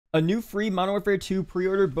A new free Modern Warfare 2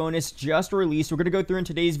 pre-order bonus just released. We're going to go through in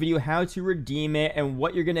today's video how to redeem it and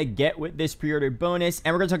what you're going to get with this pre-order bonus.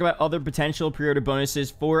 And we're going to talk about other potential pre-order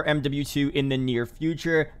bonuses for MW2 in the near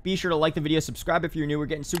future. Be sure to like the video, subscribe if you're new. We're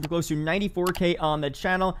getting super close to 94K on the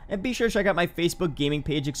channel. And be sure to check out my Facebook gaming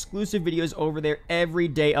page. Exclusive videos over there every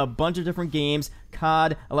day. A bunch of different games,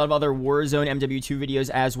 COD, a lot of other Warzone MW2 videos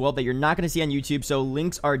as well that you're not going to see on YouTube. So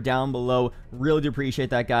links are down below. Really do appreciate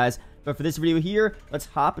that, guys. But for this video here, let's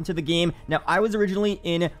hop into the game. Now, I was originally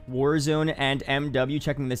in Warzone and MW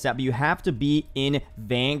checking this out, but you have to be in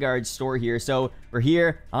Vanguard store here. So we're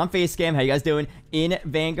here on Facecam. How you guys doing? In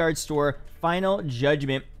Vanguard store, Final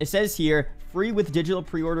Judgment. It says here, free with digital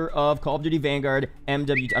pre-order of Call of Duty Vanguard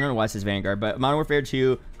MW. I don't know why it says Vanguard, but Modern Warfare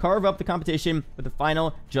 2. Carve up the competition with the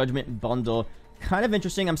Final Judgment bundle. Kind of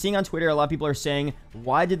interesting. I'm seeing on Twitter a lot of people are saying,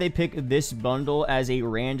 why did they pick this bundle as a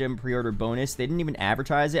random pre-order bonus? They didn't even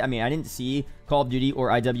advertise it. I mean, I didn't see Call of Duty or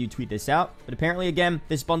IW tweet this out, but apparently, again,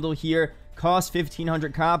 this bundle here costs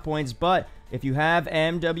 1,500 COD points, but if you have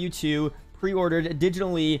MW2 pre-ordered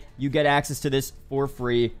digitally, you get access to this for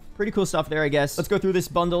free. Pretty cool stuff there, I guess. Let's go through this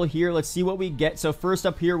bundle here. Let's see what we get. So first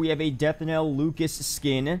up here, we have a Deathnell Lucas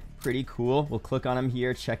skin. Pretty cool. We'll click on him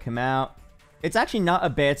here, check him out. It's actually not a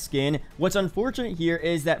bad skin. What's unfortunate here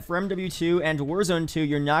is that for MW2 and Warzone 2,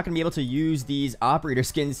 you're not going to be able to use these operator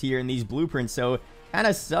skins here in these blueprints. So kind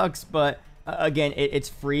of sucks, but again, it's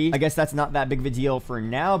free. I guess that's not that big of a deal for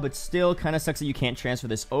now, but still kind of sucks that you can't transfer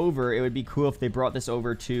this over. It would be cool if they brought this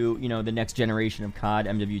over to, you know, the next generation of COD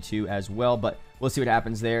MW2 as well, but we'll see what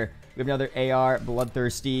happens there. We have another AR,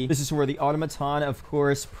 Bloodthirsty. This is for the Automaton, of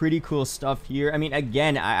course. Pretty cool stuff here. I mean,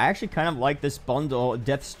 again, I actually kind of like this bundle.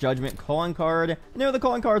 Death's Judgment calling card. You know, the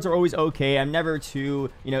calling cards are always okay. I'm never too,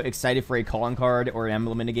 you know, excited for a calling card or an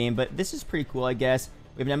emblem in a game, but this is pretty cool, I guess.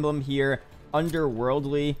 We have an emblem here,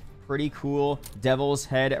 Underworldly. Pretty cool. Devil's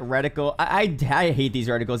Head Reticle. I hate these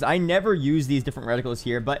reticles. I never use these different reticles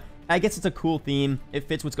here, but I guess it's a cool theme. It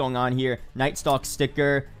fits what's going on here. Nightstalk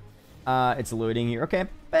sticker. It's loading here. Okay.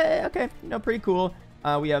 Okay. You know, pretty cool.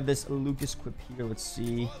 We have this Lucas quip here. Let's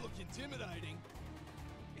see.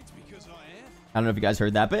 I don't know if you guys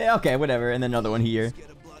heard that, but okay, whatever. And then another one here.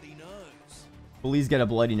 Bullies get a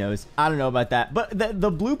bloody nose. I don't know about that, but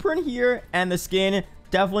the blueprint here and the skin,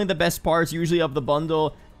 definitely the best parts usually of the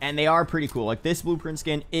bundle, and they are pretty cool. Like, this blueprint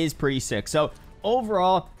skin is pretty sick. So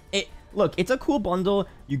overall, look, it's a cool bundle.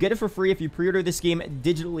 You get it for free if you pre-order this game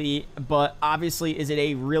digitally, but obviously, is it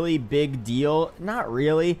a really big deal? Not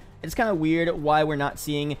really. It's kind of weird why we're not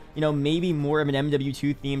seeing, you know, maybe more of an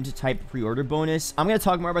MW2 themed type pre-order bonus. I'm going to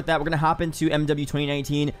talk more about that. We're going to hop into MW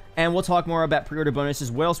 2019, and we'll talk more about pre-order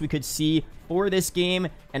bonuses, what else we could see for this game,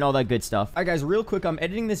 and all that good stuff. All right, guys, real quick, I'm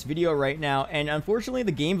editing this video right now, and unfortunately,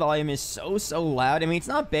 the game volume is so loud. I mean, it's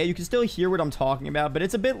not bad. You can still hear what I'm talking about, but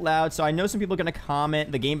it's a bit loud, so I know some people are going to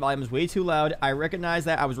comment, the game volume is way too loud. I recognize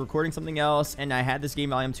that. I was recording something else, and I had this game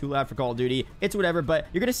volume too loud for Call of Duty. It's whatever, but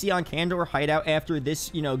you're going to see on Candor Hideout after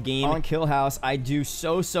this, you know, game on Kill House, I do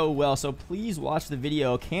so well, so please watch the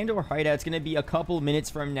video. Candor Hideout, it's going to be a couple minutes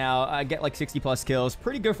from now. I get like 60+ kills.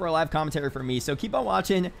 Pretty good for a live commentary for me, so keep on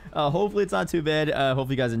watching. Hopefully it's not too bad.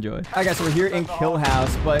 Hopefully you guys enjoy. All right, guys, so we're here in Kill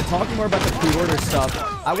House, but talking more about the pre-order stuff,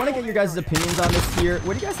 I want to get your guys' opinions on this here.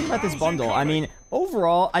 What do you guys think about this bundle? I mean,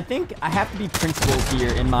 overall, I think I have to be principled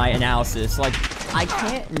here in my analysis. Like, I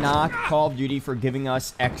can't knock Call of Duty for giving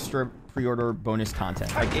us extra pre-order bonus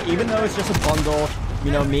content. Like, even though it's just a bundle,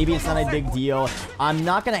 you know, maybe it's not a big deal, I'm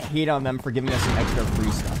not gonna hate on them for giving us some extra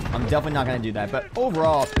free stuff. I'm definitely not gonna do that. But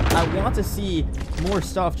overall, I want to see more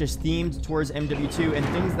stuff just themed towards MW2 and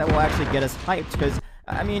things that will actually get us hyped, because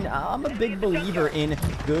I mean, I'm a big believer in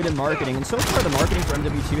good marketing, and so far the marketing for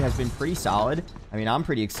MW2 has been pretty solid. I mean, I'm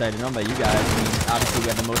pretty excited. I don't know about you guys. I mean, obviously we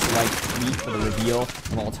have the most liked tweet for the reveal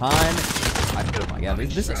of all time. Oh my god,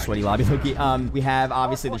 this is a sweaty lobby, Loki. We have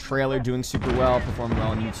obviously the trailer doing super well, performing well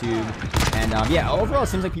on YouTube, and yeah, overall it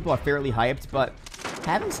seems like people are fairly hyped, but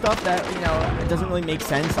having stuff that, you know, it doesn't really make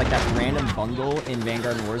sense, like that random bundle in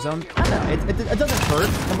Vanguard and Warzone, I don't know, it doesn't hurt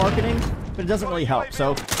the marketing, but it doesn't really help. So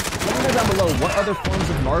let me know down below what other forms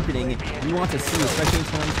of marketing you want to see, especially in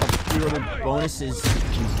terms of pre-order bonuses.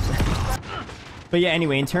 But yeah,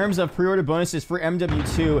 anyway, in terms of pre-order bonuses for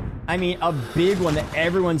MW2, I mean, a big one that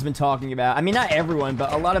everyone's been talking about. I mean, not everyone,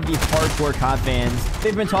 but a lot of the hardcore COD fans,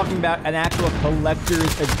 they've been talking about an actual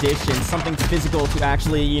collector's edition, something physical to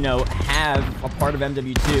actually, you know, have a part of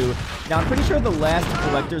MW2. Now, I'm pretty sure the last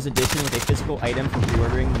collector's edition with a physical item for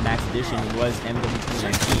pre-ordering the max edition was MW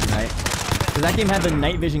 2019, right? So that game had the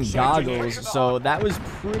night vision goggles, so that was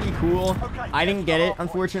pretty cool. I didn't get it,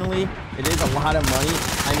 unfortunately. It is a lot of money.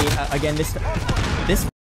 I mean, again, this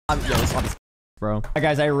bro. All right,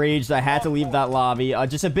 guys, I raged. I had to leave that lobby.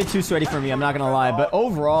 Just a bit too sweaty for me, I'm not gonna lie. But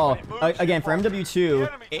overall, again, for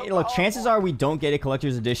MW2, look, chances are we don't get a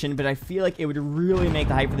collector's edition, but I feel like it would really make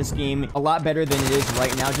the hype for this game a lot better than it is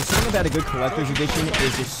right now. Just something about a good collector's edition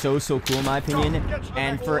is just so cool in my opinion.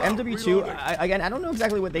 And for MW2, again, I don't know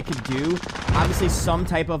exactly what they could do. Obviously, some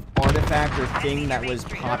type of artifact or thing that was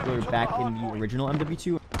popular back in the original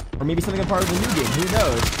MW2. Or maybe something a part of the new game. Who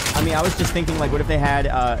knows? I mean, I was just thinking, like, what if they had,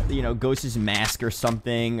 you know, Ghost's mask or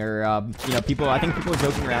something? Or, you know, I think people were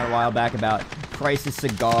joking around a while back about Price's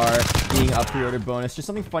cigar being a pre-order bonus. Just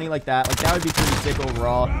something funny like that. Like, that would be pretty sick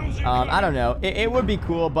overall. I don't know. It would be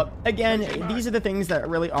cool. But, again, these are the things that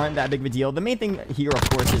really aren't that big of a deal. The main thing here, of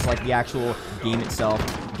course, is, like, the actual game itself.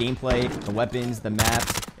 Gameplay, the weapons, the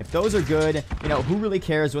maps. If those are good, you know, who really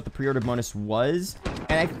cares what the pre-order bonus was?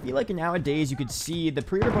 And I feel like nowadays you could see the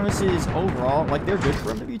pre-order bonuses overall, like, they're good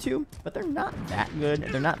for MW2, but they're not that good.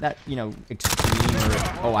 They're not that, you know, extreme or,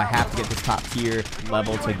 oh, I have to get this top tier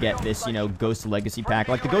level to get this, you know, Ghost Legacy pack.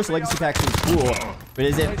 Like, the Ghost Legacy pack seems cool, but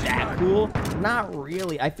is it that cool? Not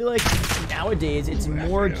really. I feel like nowadays it's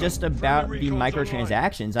more just about the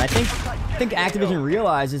microtransactions. I think Activision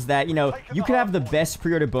realizes that, you know, you could have the best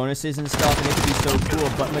pre-order bonuses and stuff and it could be so cool,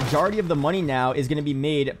 but majority of the money now is going to be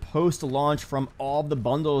made post-launch from all the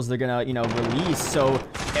bundles they're gonna, you know, release. So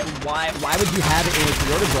why would you have it in a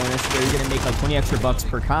pre-order bonus where you're gonna make like 20 extra bucks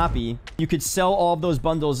per copy? You could sell all of those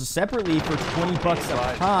bundles separately for 20 bucks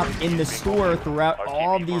a pop in the store throughout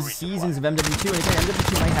all of these seasons of MW2. And again,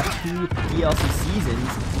 MW2 might have 2 DLC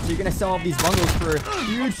seasons, so you're gonna sell all these bundles for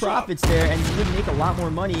huge profits there, and you would make a lot more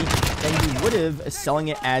money than you would have selling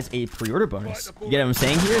it as a pre-order bonus. You get what I'm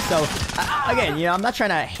saying here? So again, you know, I'm not trying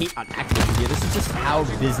to hate on Activision here. This is just how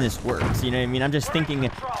business works. You know what I mean? I'm just thinking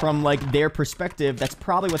from like their perspective. That's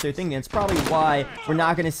probably what they're thinking. It's probably why we're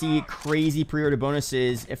not going to see crazy pre-order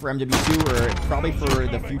bonuses for MW2 or probably for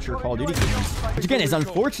the future Call of Duty games. Which again is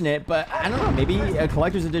unfortunate, but I don't know. Maybe a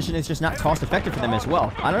collector's edition is just not cost effective for them as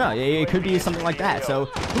well. I don't know. It could be something like that. So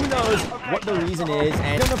who knows what the reason is? And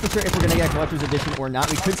I don't know for sure if we're going to get a collector's edition or not.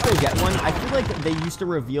 We could still get one. I feel like they used to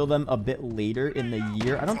reveal them a bit later in the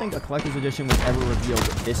year. I don't think a collector's edition was ever revealed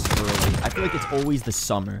this early. I feel like it's always the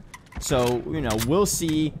summer. So, you know, we'll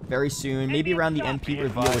see very soon. Maybe around the MP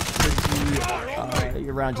reveal, which could be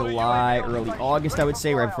around July, early August, I would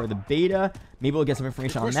say, right before the beta. Maybe we'll get some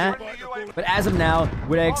information on that. But as of now,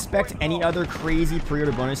 would I expect any other crazy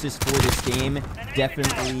pre-order bonuses for this game?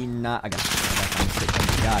 Definitely not. I got oh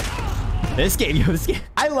my God. This game, yo, this game.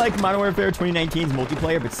 I like Modern Warfare 2019's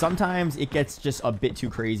multiplayer, but sometimes it gets just a bit too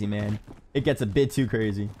crazy, man. It gets a bit too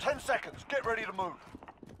crazy. 10 seconds. Get ready to move.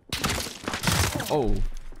 Oh.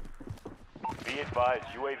 Be advised,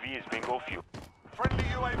 UAV is bingo fuel. Friendly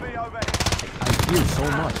UAV over. I hear so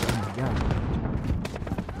much. Oh my God.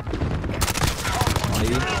 Come on,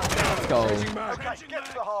 lady. Let's go. Okay, get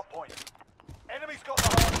to the hard point. Enemy's got the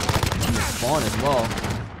hard point. And the spawn as well.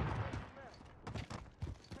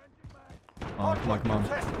 Oh, come on, come on.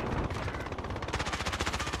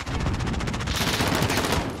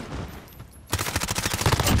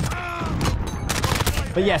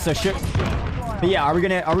 But yeah, so sure. But yeah, are we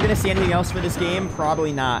gonna see anything else for this game?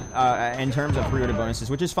 Probably not. In terms of pre-order bonuses,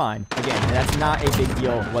 which is fine. Again, that's not a big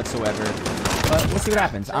deal whatsoever. But we'll see what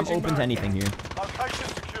happens. I'm open to anything here. Location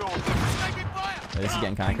secured. This is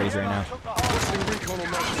getting kind of crazy right now.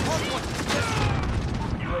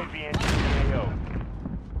 UAV entering AO.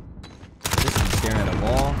 This is staring at a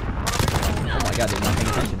wall. Oh my God, they're not paying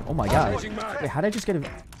attention. Oh my God. Wait, how did I just get a...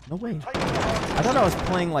 No way. I thought I was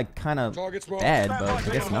playing like kind of bad, but I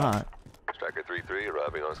guess not. Striker 3-3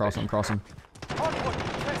 arriving on Cross him, cross him.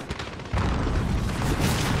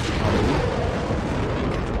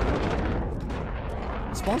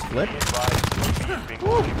 Spawn's flip.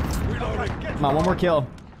 Come on, one more kill.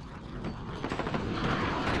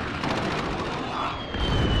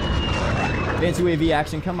 Advanced UAV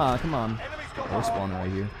action, come on, come on. We're spawning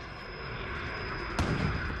right here.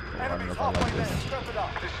 I don't know if I like this. I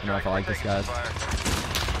don't know if I like this, guys.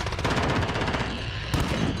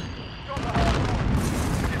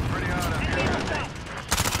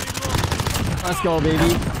 Let's go,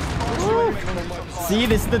 baby. Woo. See,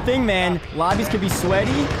 this is the thing, man. Lobbies could be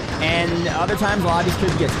sweaty, and other times lobbies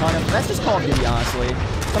could get a ton of... That's just Call of Duty, honestly.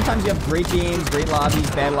 Sometimes you have great games, great lobbies,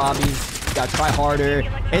 bad lobbies. You gotta try harder.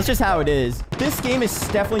 It's just how it is. This game is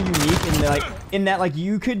definitely unique in that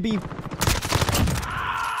you could be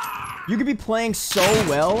playing so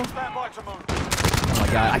well. Oh my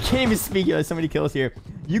God, I can't even speak. There's so many kills here.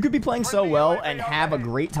 You could be playing so well and have a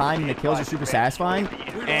great time and the kills are super satisfying,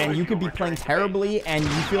 and you could be playing terribly and you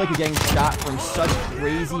feel like you're getting shot from such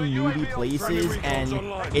crazy newbie places, and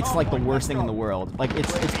it's like the worst thing in the world. Like,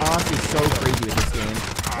 it's honestly so crazy with this game.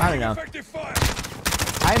 I don't know.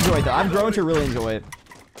 I enjoy it though. I've grown to really enjoy it.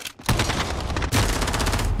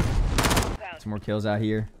 Some more kills out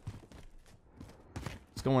here.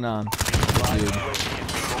 What's going on? Dude.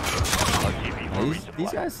 Oh,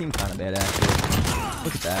 these guys seem kind of badass here.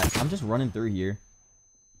 Look at that. I'm just running through here.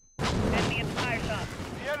 The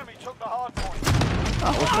enemy took the hard point.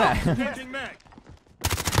 Oh, what's that? Look at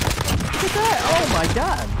that. Oh my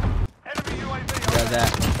god. Enemy UAV Grab that.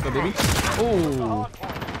 Go, baby. Oh.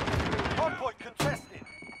 hard point contested.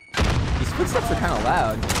 These footsteps are kind of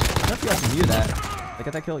loud. I don't know if you guys can hear that. I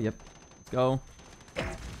got that kill? Yep. Let's go.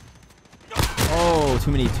 Oh,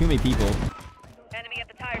 too many people. Enemy at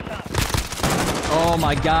the tire shop. Oh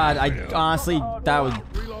my god. I honestly, that would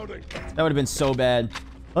have been so bad.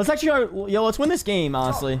 Let's actually, let's win this game,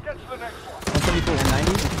 honestly. Get to the next one. 174,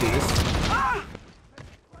 190. Let's do this.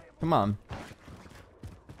 Come on.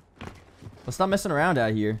 Let's stop messing around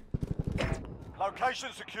out here. Location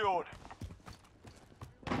secured.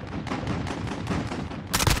 I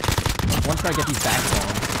want to try to get these backs on.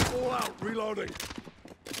 All out, reloading.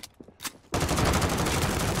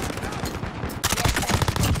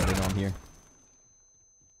 Get it on here.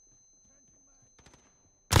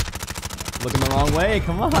 Looking the wrong way.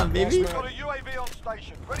 Come on, baby. We've got a UAV on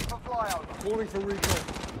station, ready for flyover. Calling for recon.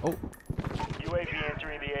 Oh. UAV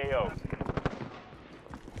entering the AO.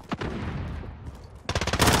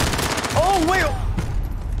 Oh, where?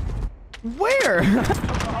 Where?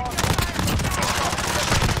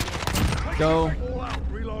 Go. All out,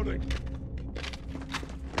 reloading.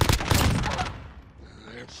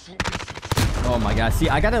 Oh my god. See,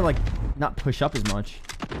 I gotta like not push up as much.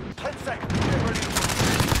 10 seconds. Get ready.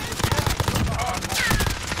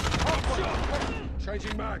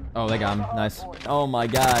 Changing mag. Oh, they got him. Nice. Oh my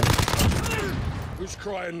god. Who's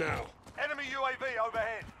crying now? Enemy UAV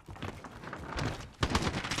overhead.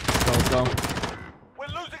 Let's go. We're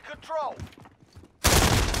losing control.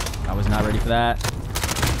 I was not ready for that.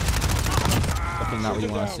 Definitely not what you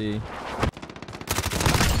want to see.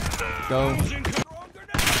 Go.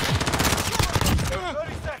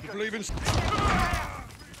 30 seconds. Leaving.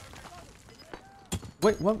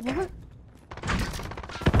 Wait, what? Enemy at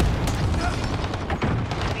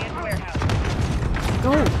the warehouse.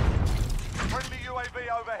 Go. Friendly UAV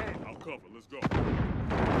overhead. I'll cover. Let's go.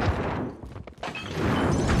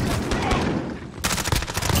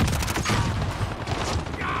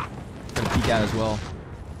 Gotta peek out as well.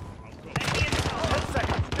 10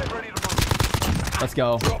 seconds. Get ready to move. Let's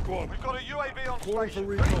go. We've got a UAV on station,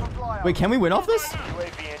 ready for flyover. Wait, can we win off this?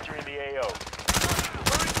 UAV entering the AO.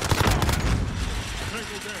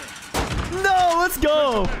 No, let's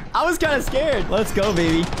go. I was kind of scared. Let's go,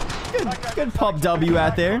 baby. Good pop W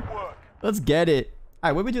out there. Let's get it. All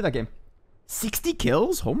right, what did we do that game? 60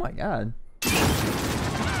 kills? Oh my god.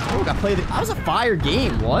 Oh, I played it. That was a fire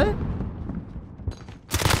game. What?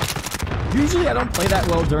 Usually I don't play that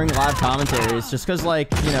well during live commentaries just because, like,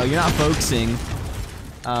 you know, you're not focusing.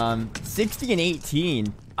 60 and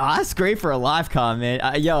 18. Ah, that's great for a live comment.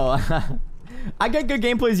 Yo, I get good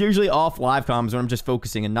gameplays usually off live comms when I'm just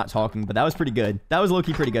focusing and not talking, but that was pretty good. That was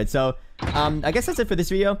low-key pretty good. So, I guess that's it for this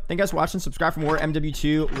video. Thank you guys for watching. Subscribe for more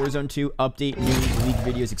MW2, Warzone 2 update, news, league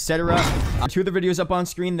videos, etc. 2 of the videos up on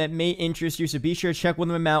screen that may interest you, so be sure to check one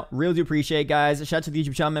of them out. Really do appreciate it, guys. Shout out to the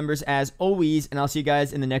YouTube channel members as always, and I'll see you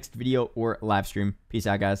guys in the next video or live stream. Peace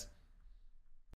out, guys.